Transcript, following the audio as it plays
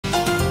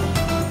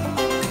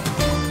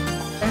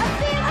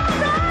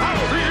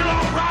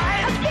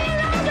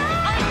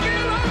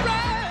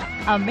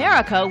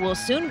America will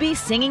soon be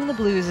singing the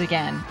blues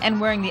again and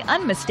wearing the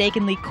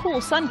unmistakably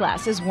cool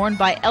sunglasses worn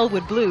by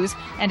Elwood Blues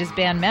and his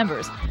band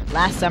members.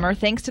 Last summer,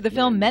 thanks to the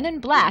film Men in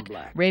Black,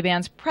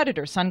 Ray-Ban's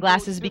Predator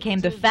sunglasses became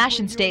the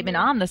fashion statement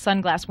on the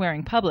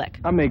sunglass-wearing public.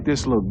 I make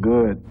this look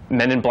good.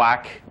 Men in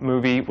Black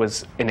movie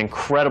was an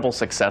incredible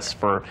success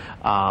for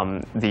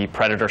the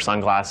Predator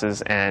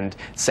sunglasses, and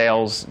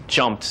sales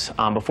jumped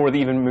before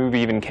the movie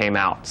even came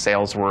out.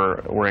 Sales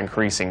were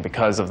increasing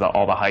because of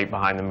all the hype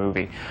behind the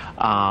movie.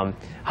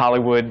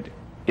 Hollywood,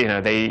 you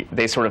know,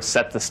 they sort of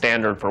set the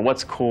standard for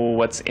what's cool,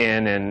 what's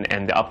in,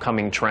 and the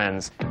upcoming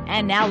trends.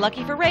 And now,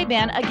 lucky for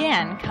Ray-Ban,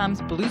 again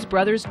comes Blues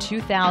Brothers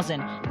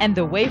 2000 and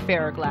the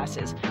Wayfarer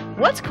glasses.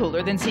 What's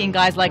cooler than seeing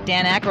guys like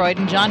Dan Aykroyd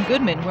and John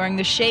Goodman wearing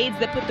the shades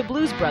that put the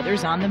Blues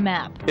Brothers on the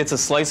map? It's a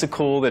slice of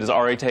cool that has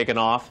already taken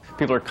off.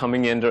 People are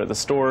coming into the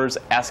stores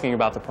asking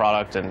about the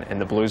product and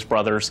the Blues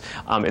Brothers.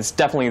 It's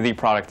definitely the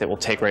product that will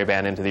take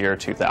Ray-Ban into the year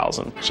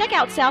 2000. Check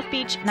out South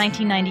Beach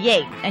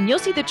 1998, and you'll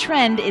see the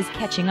trend is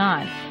catching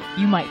on.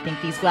 You might think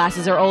these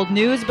glasses are old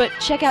news, but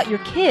check out your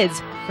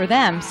kids. For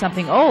them,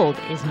 something old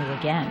is new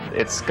again.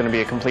 It's going to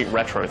be a complete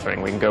retro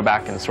thing. We can go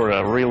back and sort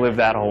of relive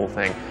that whole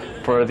thing.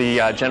 For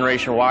the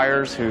Generation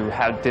Yers who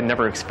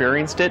never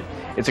experienced it,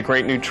 it's a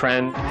great new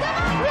trend.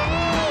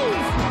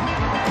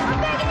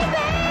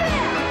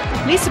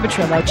 Lisa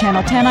Petrillo,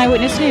 Channel 10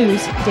 Eyewitness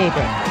News,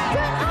 Daybreak.